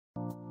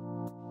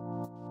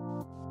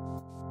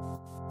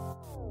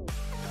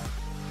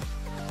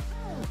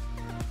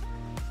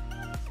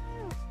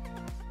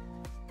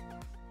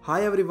Hi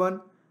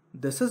everyone,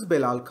 this is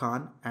Bilal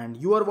Khan and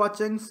you are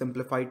watching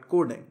Simplified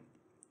Coding.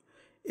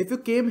 If you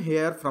came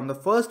here from the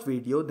first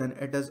video, then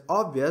it is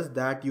obvious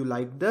that you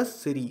like this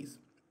series.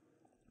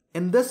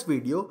 In this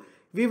video,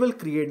 we will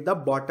create the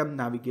bottom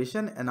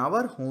navigation in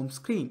our home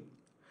screen.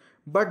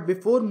 But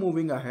before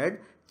moving ahead,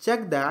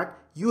 check that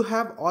you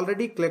have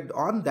already clicked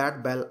on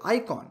that bell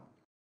icon.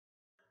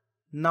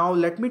 Now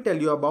let me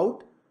tell you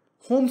about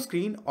home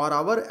screen or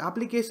our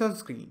application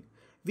screen.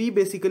 We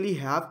basically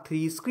have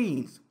three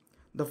screens.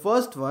 The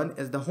first one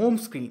is the home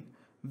screen,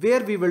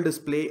 where we will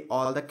display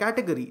all the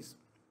categories.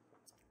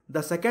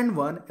 The second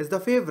one is the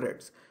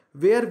favorites,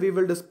 where we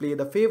will display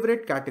the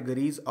favorite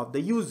categories of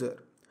the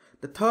user.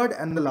 The third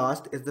and the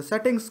last is the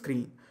settings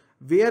screen,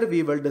 where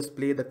we will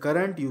display the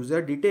current user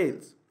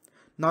details.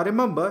 Now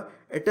remember,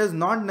 it is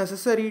not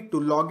necessary to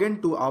log in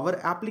to our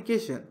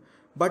application,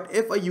 but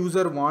if a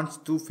user wants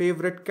to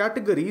favorite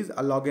categories,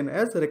 a login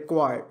is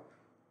required.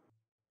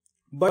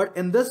 But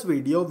in this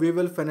video, we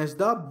will finish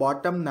the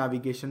bottom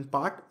navigation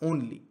part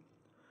only.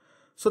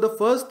 So the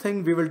first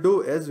thing we will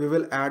do is we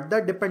will add the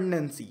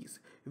dependencies.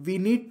 We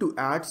need to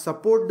add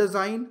support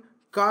design,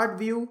 card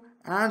view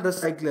and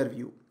recycler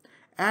view.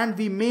 And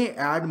we may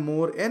add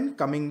more in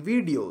coming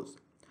videos.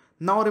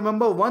 Now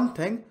remember one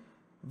thing,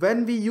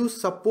 when we use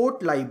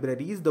support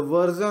libraries, the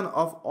version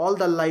of all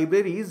the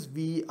libraries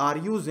we are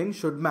using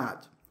should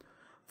match.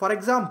 For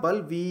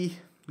example, we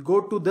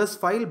go to this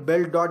file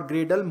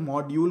build.gradle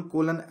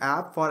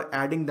module:app for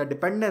adding the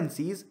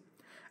dependencies,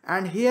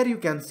 and here you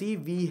can see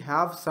we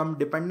have some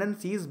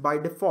dependencies by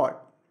default.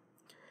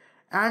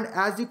 And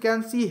as you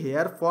can see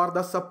here, for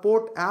the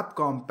support app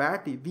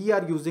compat we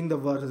are using the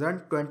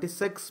version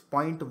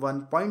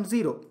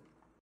 26.1.0.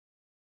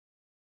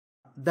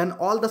 Then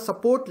all the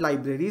support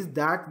libraries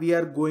that we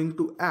are going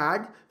to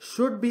add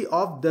should be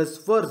of this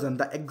version,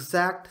 the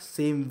exact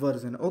same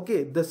version.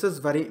 Okay, this is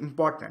very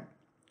important.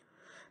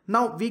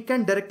 Now we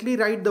can directly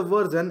write the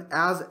version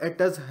as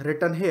it is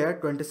written here,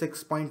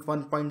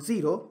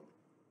 26.1.0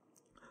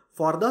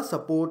 for the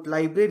support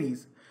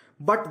libraries.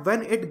 But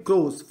when it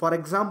grows, for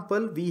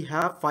example, we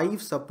have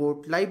 5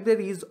 support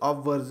libraries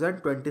of version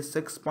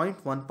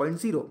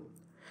 26.1.0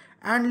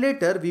 and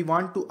later we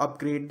want to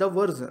upgrade the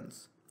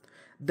versions.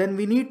 Then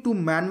we need to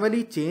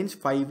manually change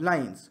 5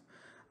 lines.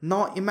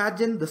 Now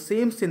imagine the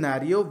same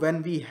scenario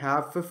when we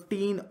have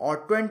 15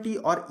 or 20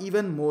 or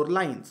even more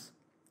lines.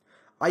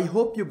 I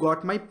hope you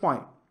got my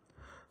point.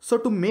 So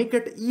to make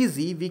it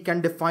easy, we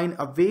can define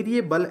a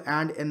variable,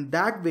 and in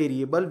that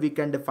variable we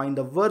can define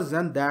the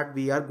version that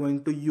we are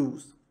going to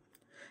use.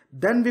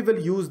 Then we will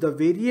use the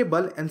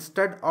variable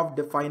instead of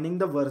defining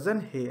the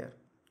version here.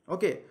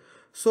 Okay,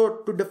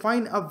 so to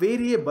define a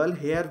variable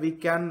here we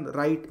can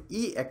write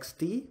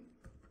ext,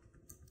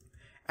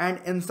 and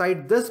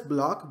inside this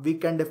block we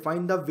can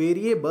define the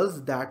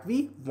variables that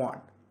we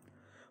want.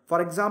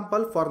 For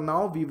example, for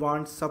now we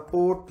want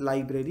support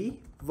library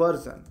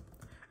version,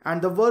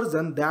 and the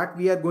version that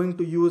we are going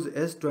to use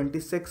is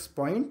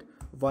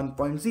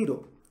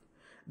 26.1.0.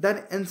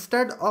 Then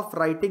instead of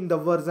writing the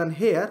version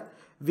here,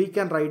 we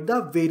can write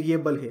the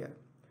variable here.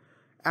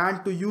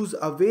 And to use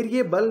a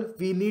variable,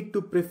 we need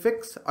to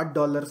prefix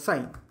a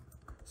 $sign.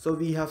 So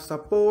we have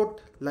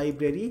support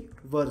library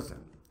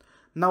version.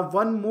 Now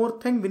one more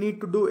thing we need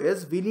to do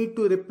is we need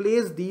to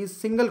replace these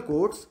single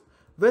quotes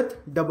with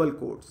double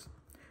quotes,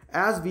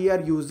 as we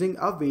are using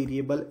a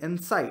variable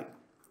inside.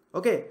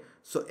 Okay,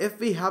 so if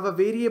we have a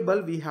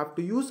variable, we have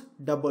to use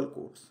double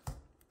quotes.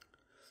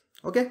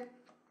 Okay,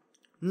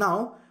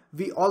 now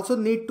we also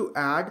need to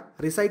add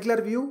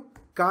recycler view,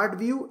 card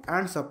view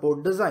and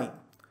support design.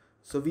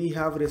 So we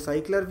have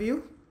recycler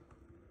view,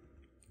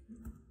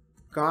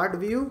 card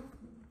view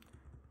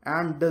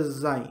and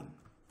design.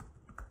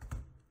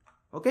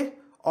 Okay,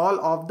 all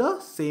of the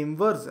same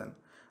version.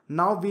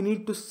 Now we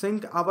need to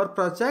sync our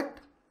project,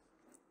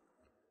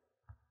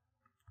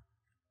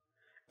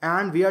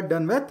 and we are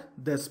done with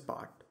this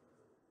part.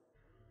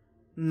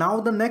 Now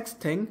the next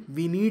thing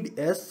we need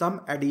is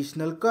some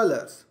additional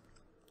colors.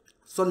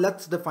 So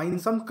let's define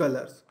some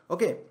colors.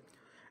 Okay,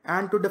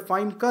 and to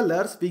define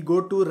colors we go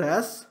to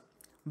res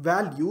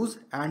values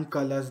and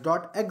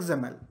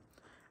colors.xml,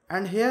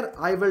 and here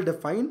I will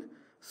define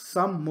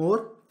some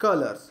more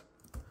colors.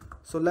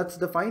 So let's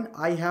define,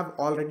 I have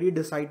already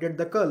decided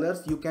the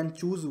colors, you can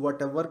choose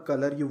whatever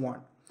color you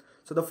want.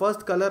 So the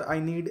first color I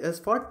need is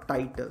for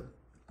title.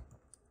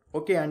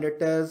 Okay, and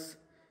it is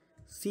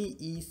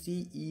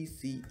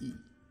CECECE.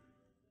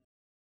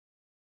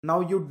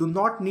 Now you do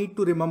not need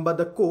to remember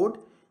the code,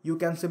 you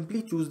can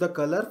simply choose the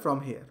color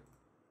from here.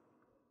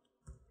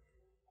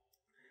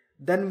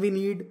 Then we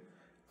need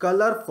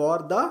color for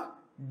the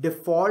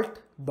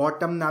default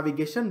bottom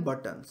navigation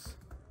buttons.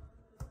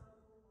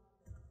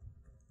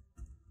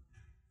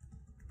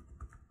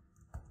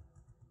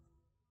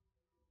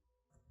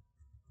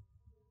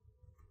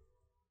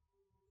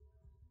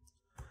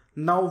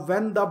 Now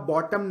when the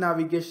bottom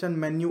navigation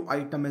menu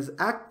item is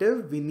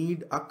active, we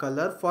need a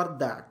color for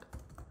that.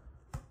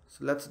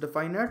 So let's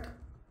define it.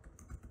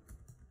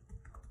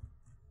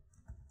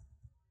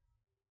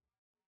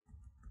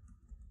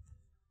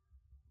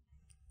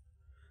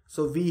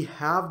 So we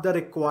have the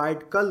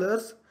required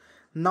colors.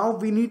 Now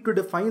we need to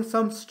define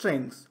some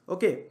strings.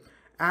 Okay.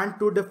 And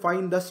to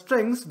define the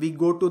strings, we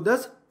go to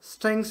this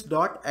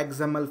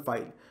strings.xml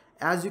file.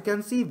 As you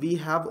can see, we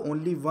have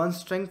only one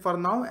string for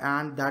now,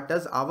 and that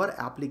is our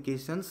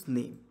application's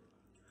name.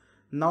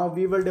 Now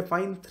we will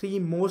define 3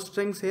 more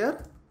strings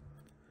here.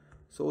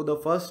 So the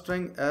first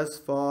string is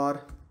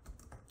for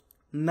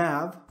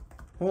nav,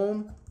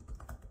 home,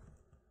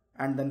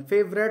 and then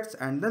favorites,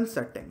 and then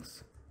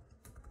settings.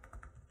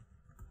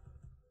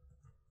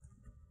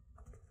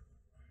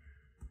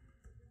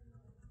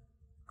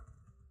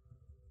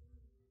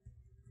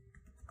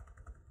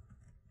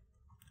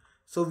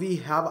 So we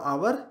have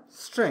our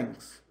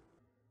strings.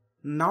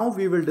 Now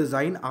we will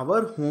design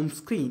our home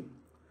screen.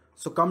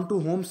 So come to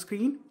home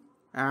screen,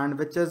 and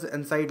which is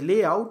inside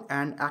layout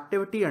and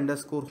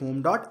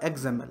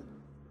activity_home.xml.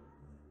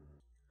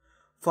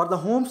 For the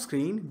home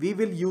screen, we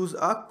will use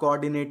a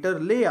coordinator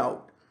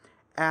layout,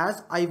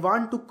 as I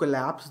want to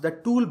collapse the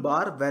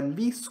toolbar when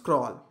we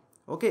scroll.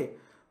 Okay,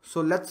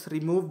 so let's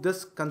remove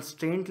this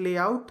constraint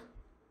layout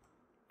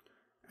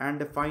and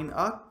define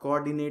a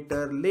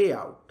coordinator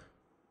layout.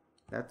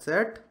 That's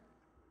it.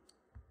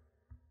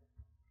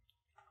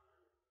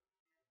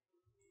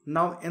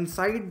 Now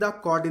inside the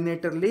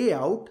coordinator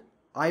layout,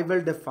 I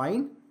will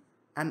define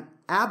an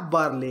app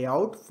bar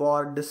layout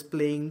for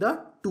displaying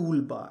the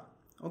toolbar.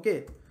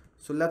 Okay,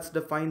 so let's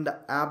define the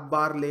app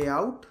bar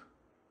layout,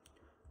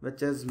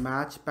 which is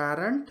match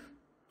parent,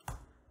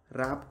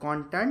 wrap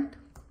content,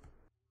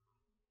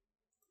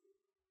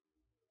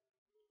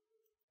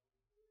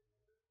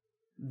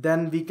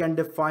 then we can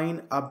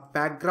define a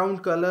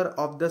background color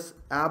of this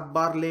app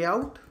bar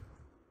layout.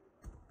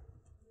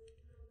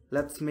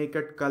 Let's make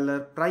it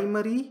color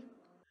primary.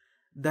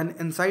 Then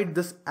inside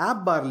this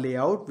app bar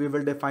layout, we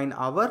will define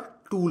our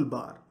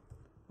toolbar.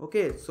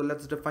 Okay, so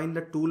let's define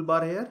the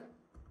toolbar here.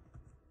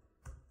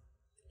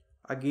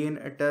 Again,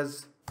 it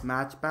is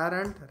match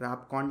parent,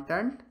 wrap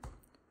content.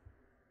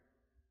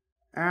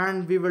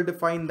 And we will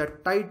define the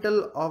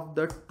title of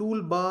the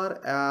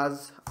toolbar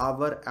as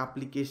our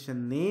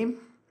application name.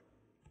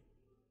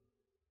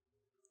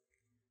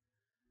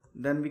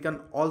 Then we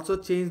can also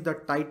change the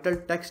title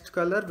text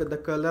color with the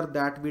color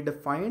that we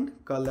defined,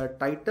 color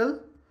title.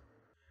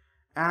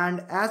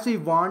 And as we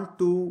want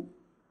to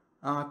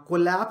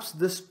collapse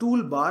this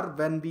toolbar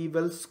when we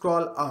will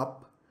scroll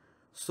up,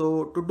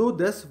 so to do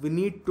this, we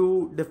need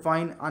to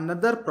define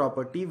another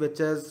property,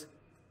 which is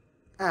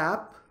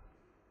app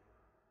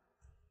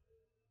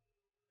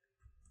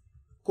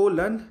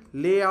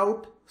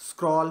layout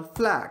scroll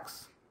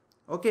flags.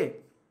 Okay,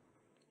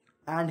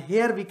 and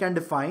here we can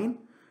define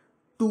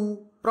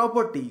 2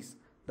 properties.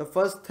 The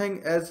first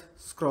thing is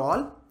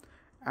scroll,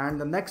 and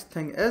the next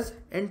thing is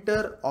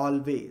enter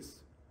always.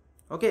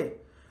 Okay,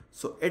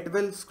 so it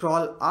will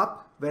scroll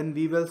up when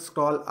we will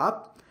scroll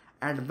up,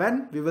 and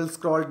when we will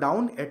scroll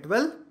down, it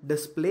will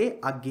display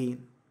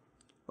again.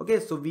 Okay,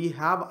 so we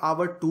have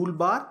our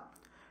toolbar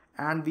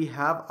and we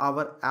have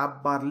our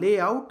app bar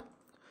layout.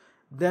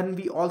 Then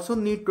we also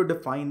need to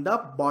define the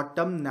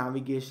bottom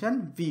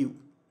navigation view.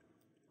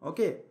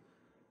 Okay,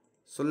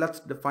 so let's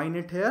define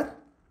it here.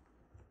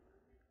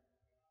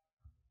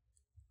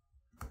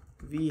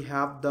 We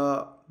have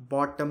the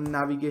bottom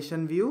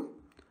navigation view.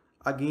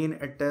 Again,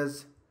 it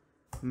is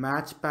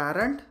match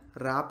parent,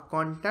 wrap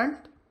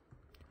content,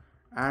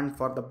 and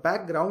for the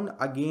background,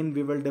 again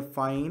we will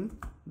define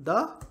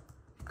the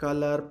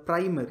color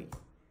primary.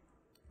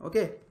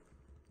 Okay,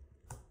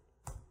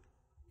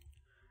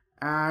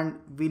 and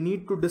we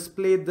need to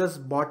display this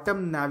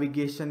bottom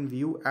navigation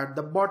view at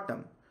the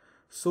bottom,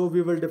 so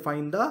we will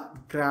define the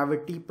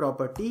gravity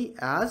property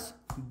as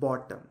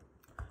bottom.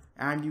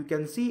 And you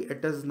can see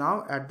it is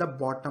now at the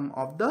bottom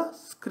of the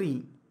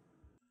screen.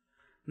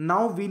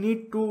 Now we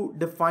need to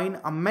define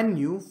a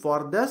menu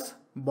for this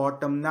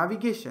bottom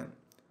navigation.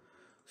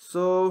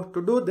 So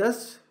to do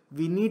this,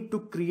 we need to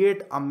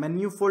create a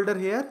menu folder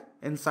here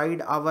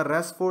inside our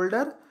res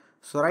folder.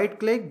 So right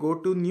click, go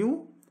to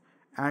new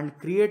and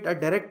create a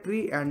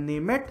directory and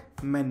name it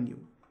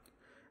menu.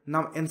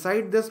 Now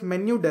inside this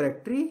menu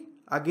directory,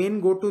 again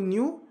go to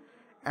new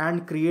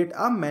and create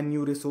a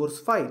menu resource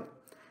file.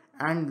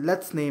 And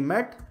let's name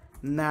it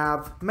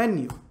nav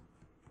menu.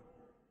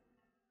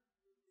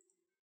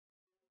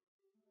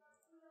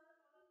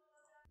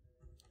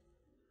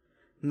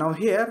 Now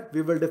here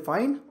we will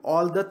define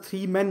all the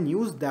 3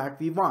 menus that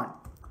we want.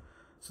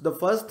 So the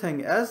first thing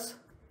is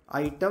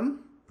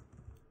item,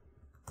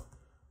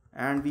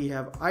 and we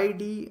have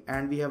ID,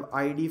 and we have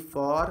ID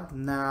for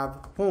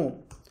nav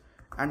home,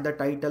 and the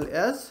title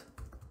is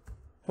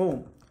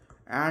home.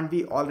 And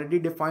we already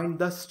defined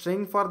the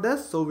string for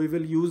this, so we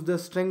will use the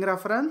string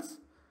reference.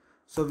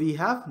 So we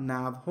have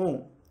nav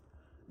home.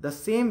 The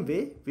same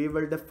way we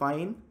will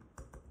define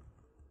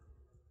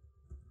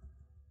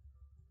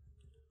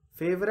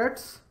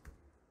favorites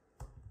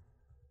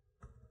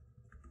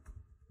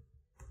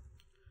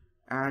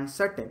and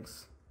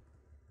settings.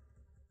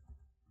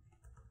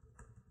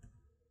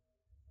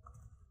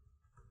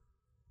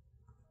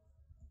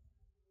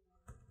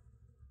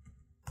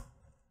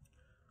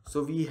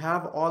 So we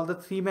have all the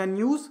three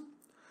menus.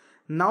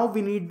 Now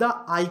we need the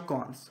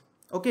icons.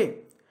 Okay,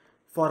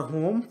 for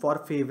home, for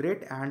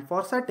favorite, and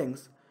for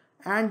settings.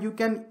 And you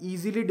can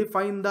easily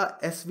define the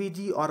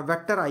SVG or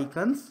vector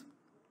icons.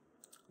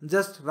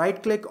 Just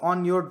right click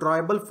on your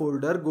drawable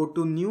folder, go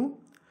to new,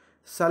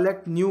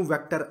 select new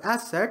vector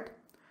asset,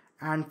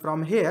 and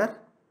from here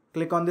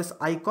click on this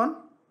icon,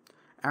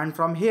 and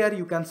from here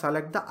you can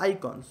select the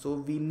icon. So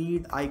we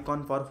need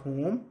icon for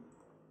home,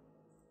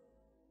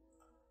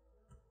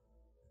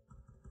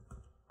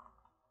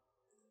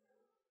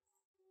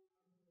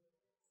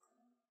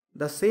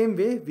 the same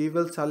way we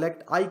will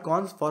select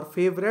icons for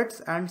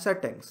favorites and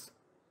settings.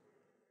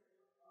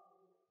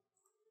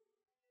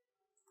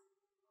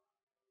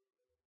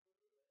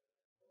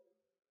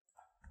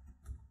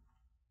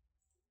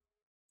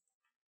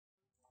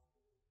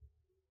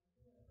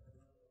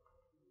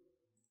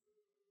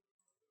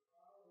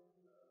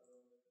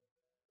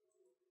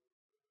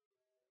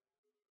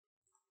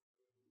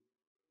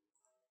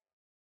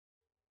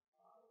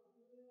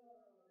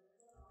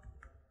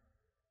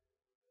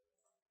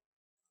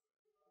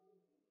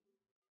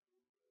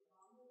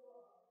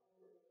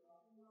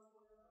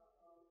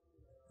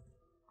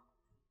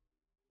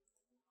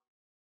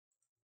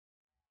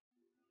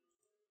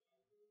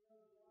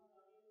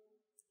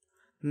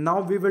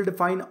 Now we will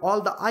define all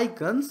the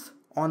icons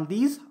on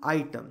these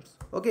items.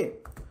 Okay,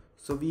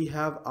 so we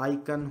have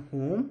icon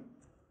home,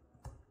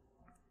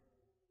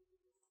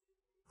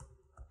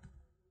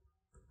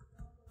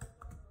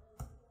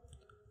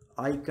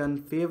 icon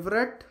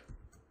favorite,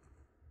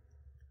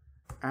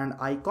 and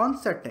icon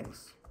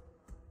settings.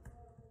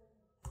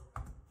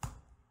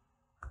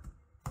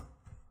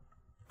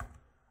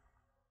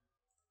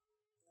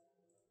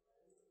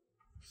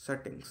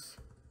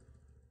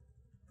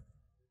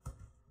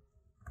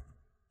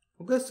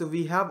 Okay, so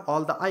we have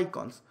all the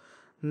icons.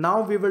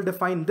 Now we will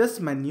define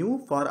this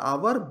menu for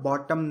our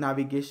bottom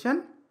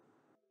navigation.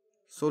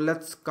 So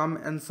let's come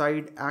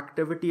inside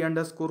activity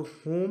underscore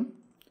home,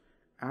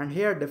 and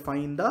here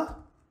define the,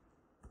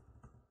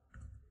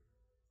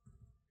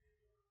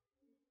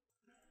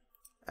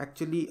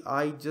 actually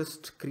I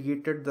just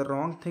created the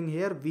wrong thing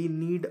here. We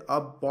need a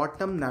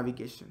bottom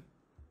navigation.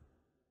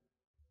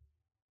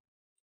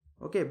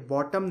 Okay,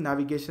 bottom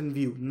navigation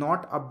view,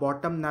 not a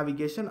bottom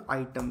navigation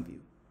item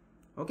view.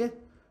 Okay,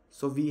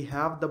 so we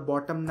have the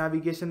bottom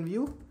navigation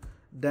view.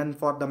 Then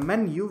for the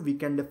menu, we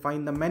can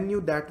define the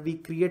menu that we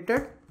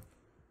created,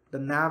 the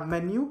nav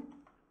menu.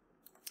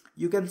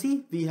 You can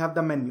see we have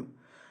the menu.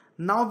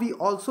 Now we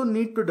also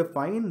need to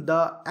define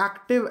the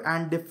active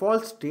and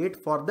default state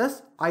for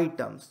this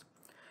items.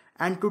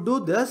 And to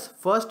do this,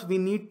 first we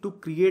need to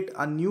create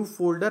a new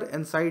folder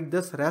inside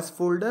this res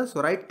folder.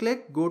 So right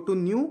click, go to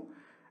new,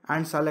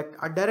 and select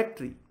a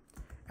directory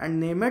and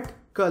name it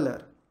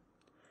color.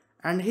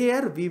 And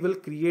here we will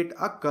create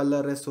a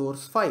color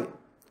resource file,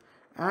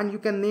 and you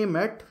can name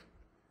it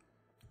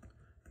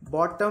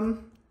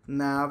bottom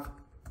nav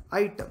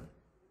item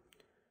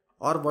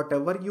or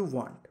whatever you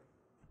want.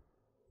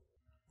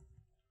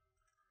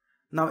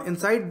 Now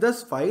inside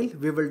this file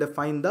we will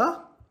define the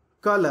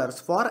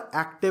colors for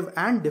active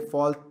and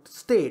default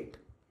state.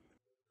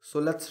 So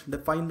let's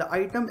define the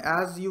item.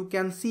 As you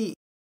can see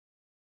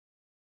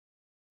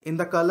in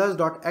the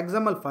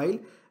colors.xml file,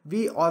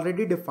 we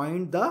already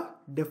defined the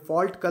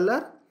default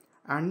color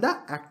and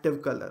the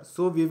active color.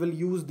 So we will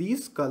use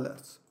these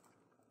colors.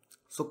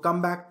 So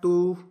come back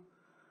to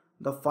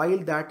the file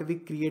that we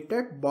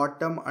created,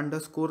 bottom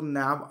underscore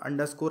nav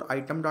underscore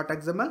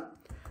item.xml,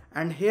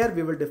 and here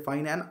we will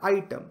define an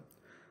item.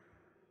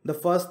 The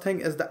first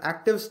thing is the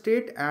active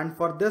state, and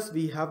for this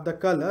we have the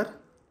color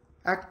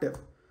active.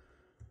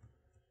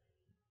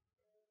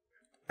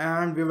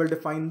 And we will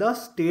define the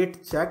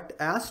state checked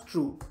as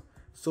true.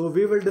 So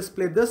we will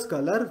display this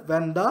color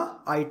when the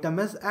item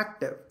is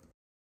active.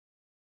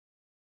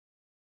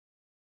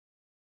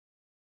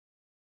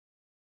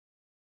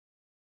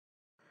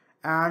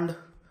 And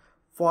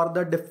for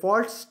the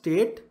default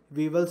state,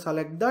 we will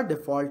select the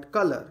default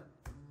color.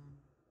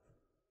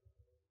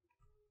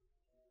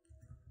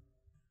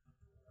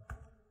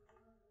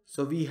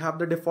 So we have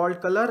the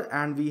default color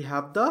and we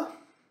have the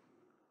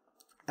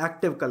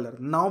active color.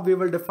 Now we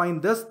will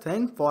define this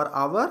thing for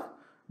our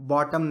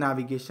bottom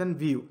navigation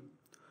view.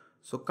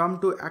 So come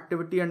to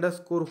activity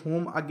underscore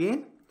home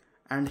again,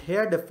 and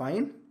here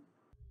define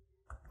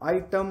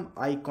item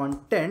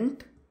icon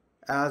tint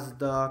as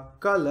the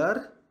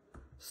color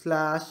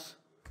slash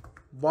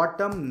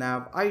bottom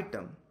nav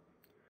item.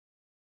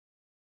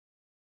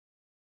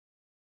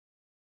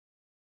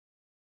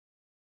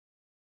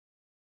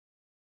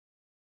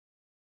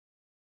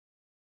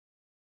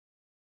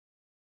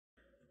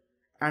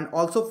 And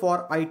also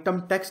for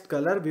item text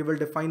color, we will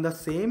define the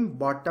same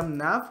bottom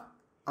nav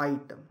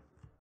item.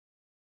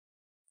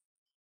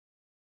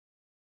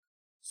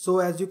 So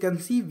as you can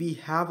see, we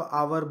have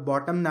our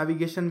bottom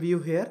navigation view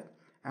here,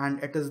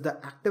 and it is the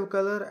active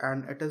color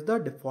and it is the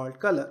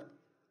default color.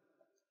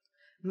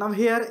 Now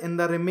here in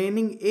the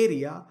remaining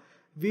area,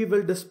 we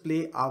will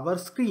display our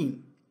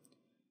screen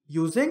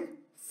using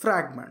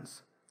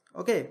fragments.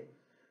 Okay,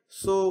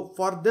 So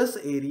for this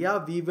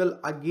area, we will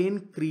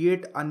again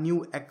create a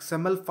new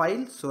XML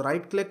file. So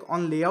right click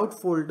on layout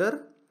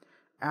folder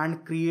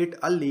and create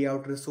a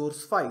layout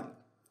resource file.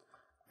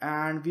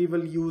 And we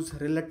will use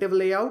relative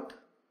layout.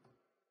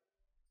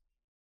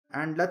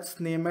 And let's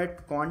name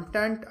it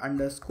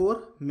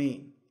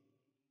content_main.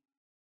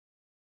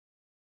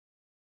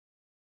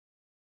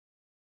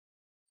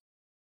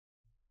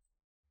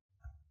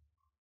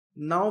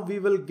 Now we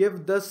will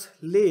give this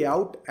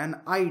layout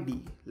an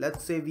ID.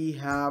 Let's say we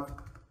have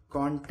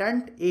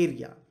content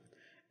area,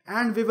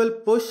 and we will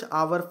push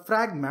our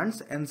fragments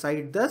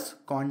inside this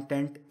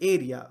content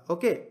area.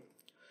 Okay.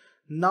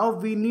 Now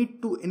we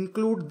need to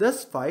include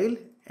this file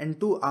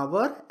into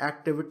our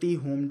activity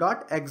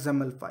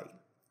home.xml file.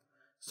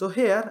 So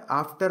here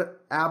after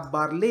app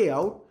bar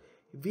layout,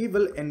 we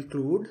will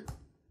include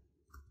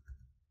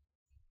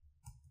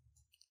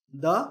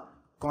the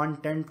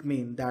content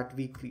main that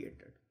we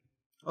created.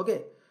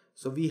 Okay,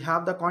 so we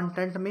have the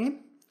content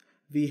main,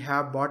 we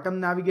have bottom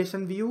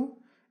navigation view,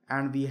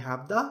 and we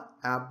have the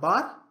app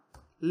bar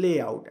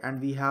layout,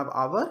 and we have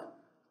our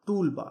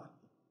toolbar.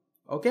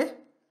 Okay,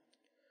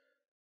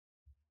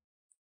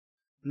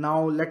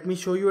 now let me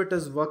show you it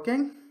is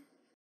working.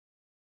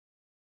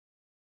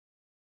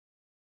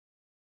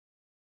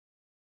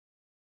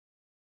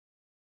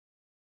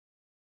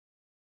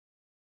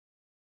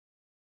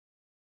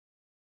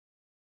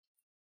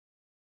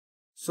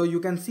 So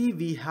you can see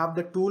we have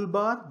the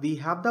toolbar, we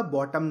have the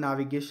bottom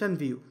navigation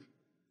view,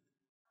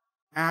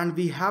 and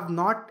we have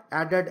not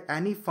added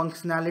any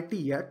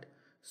functionality yet,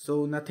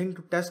 so nothing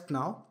to test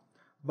now.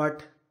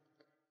 But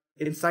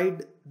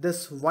inside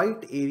this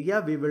white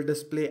area, we will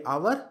display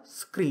our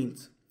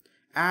screens,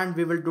 and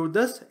we will do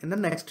this in the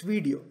next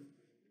video.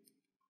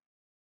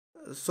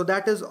 So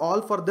that is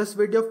all for this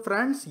video,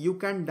 friends. You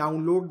can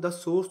download the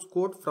source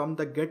code from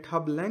the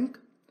GitHub link.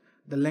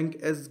 The link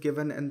is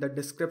given in the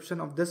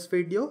description of this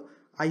video.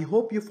 I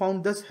hope you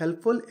found this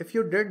helpful. If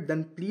you did,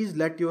 then please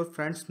let your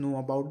friends know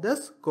about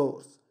this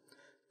course.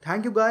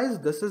 Thank you guys.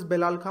 This is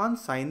Bilal Khan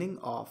signing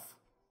off.